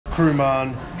Kru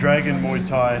Marn, Dragon Muay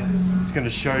Thai. It's going to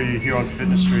show you here on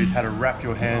Fitness Street how to wrap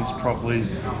your hands properly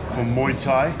for Muay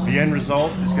Thai. The end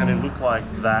result is going to look like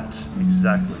that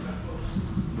exactly.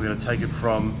 We're going to take it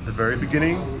from the very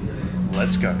beginning.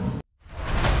 Let's go.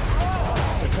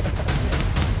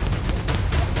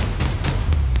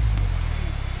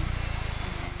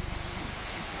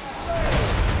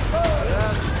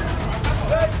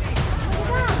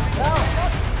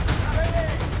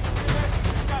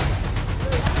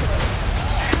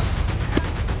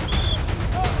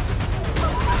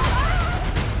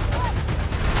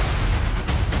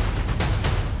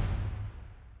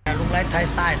 Like Thai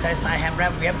style hand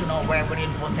wrap, we have to know where very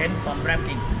important from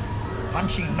wrapping.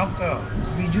 Punching, knocker,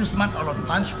 we use mat a lot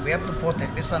punch, we have to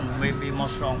protect this one, will be more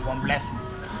strong from left.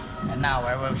 And now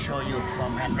I will show you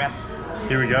from hand wrap.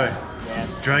 Here we go.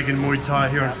 Yes. Dragon Muay Thai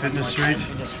here on Fitness Street.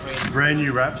 Brand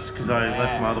new wraps because I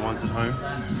left my other ones at home.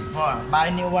 Before buy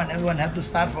new one, everyone have to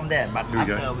start from there. But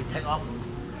after we take off,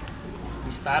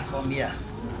 we start from here.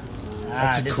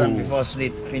 This cool. one before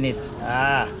sleep, finish.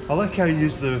 I like how he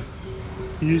uses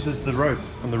the rope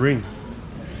on the ring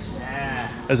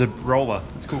as a roller.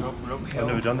 It's cool. I've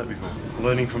never done that before.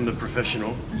 Learning from the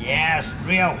professional. Yes,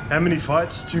 real. How many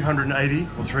fights? 280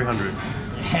 or 300?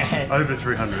 Over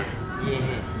 300. Yeah.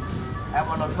 I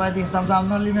want to fighting sometimes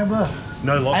not remember.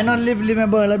 No losses. I not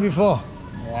remember like before.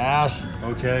 Yes.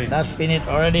 Okay. That's finished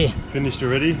already. Finished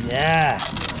already? Yeah.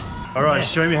 All right,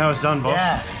 show me how it's done, boss.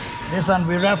 Yeah. This one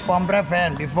we wrap from wrap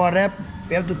hand. Before wrap,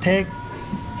 we have to take.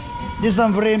 This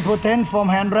one very important from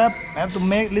hand wrap. We have to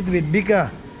make a little bit bigger.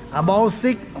 About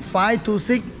 5 to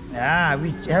 6. Yeah,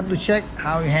 we have to check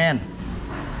how you hand.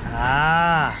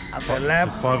 After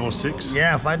wrap. So 5 or 6?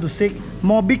 Yeah, 5 to 6.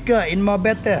 More bigger and more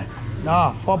better.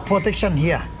 No, for protection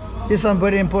here. This one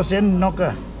very important.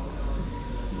 Knocker.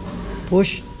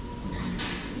 Push.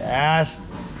 Yes.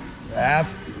 Wrap.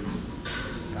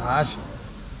 Touch.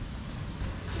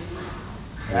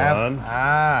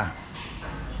 Wrap.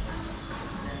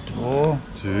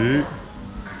 2.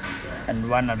 And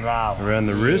one around. Around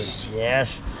the wrist?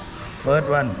 Yes. First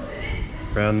one.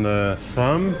 Around the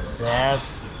thumb? Yes.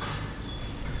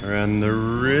 Around the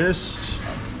wrist?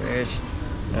 First.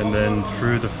 And then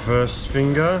through the first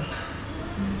finger?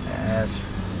 Yes.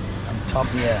 On top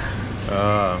here.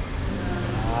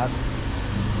 Yes.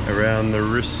 Around the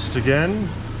wrist again?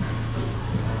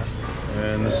 Yes.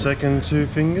 And the second 2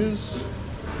 fingers?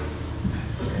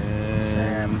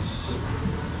 And...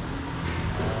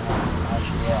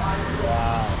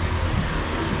 Wow.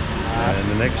 And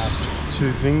the next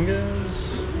 2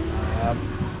 fingers.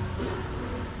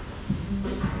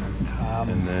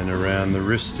 And then around the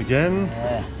wrist again.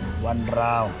 One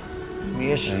round.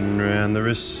 Fish. And around the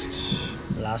wrist.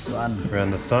 Last one.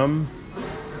 Around the thumb.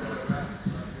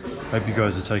 Hope you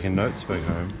guys are taking notes back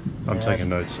home. I'm taking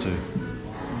notes too.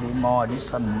 Be more,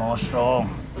 this one more strong.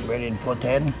 Very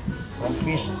important. From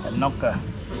fish and knocker.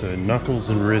 So knuckles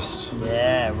and wrist.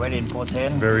 Yeah, very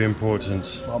important. Very important.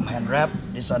 From hand wrap,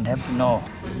 this one have to know.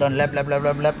 Don't lap,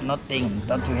 nothing.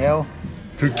 Don't to hell.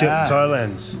 Phuket,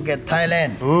 Thailand. Phuket,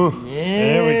 Thailand. Ooh, yeah.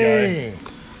 There we go.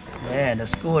 Yeah,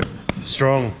 that's good.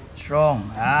 Strong. Strong.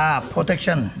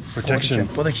 Protection.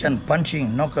 Protection.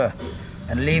 Punching, knocker,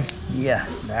 and leave here.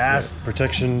 That's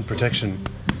protection.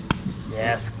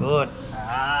 Yes, good.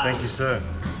 Thank you, sir.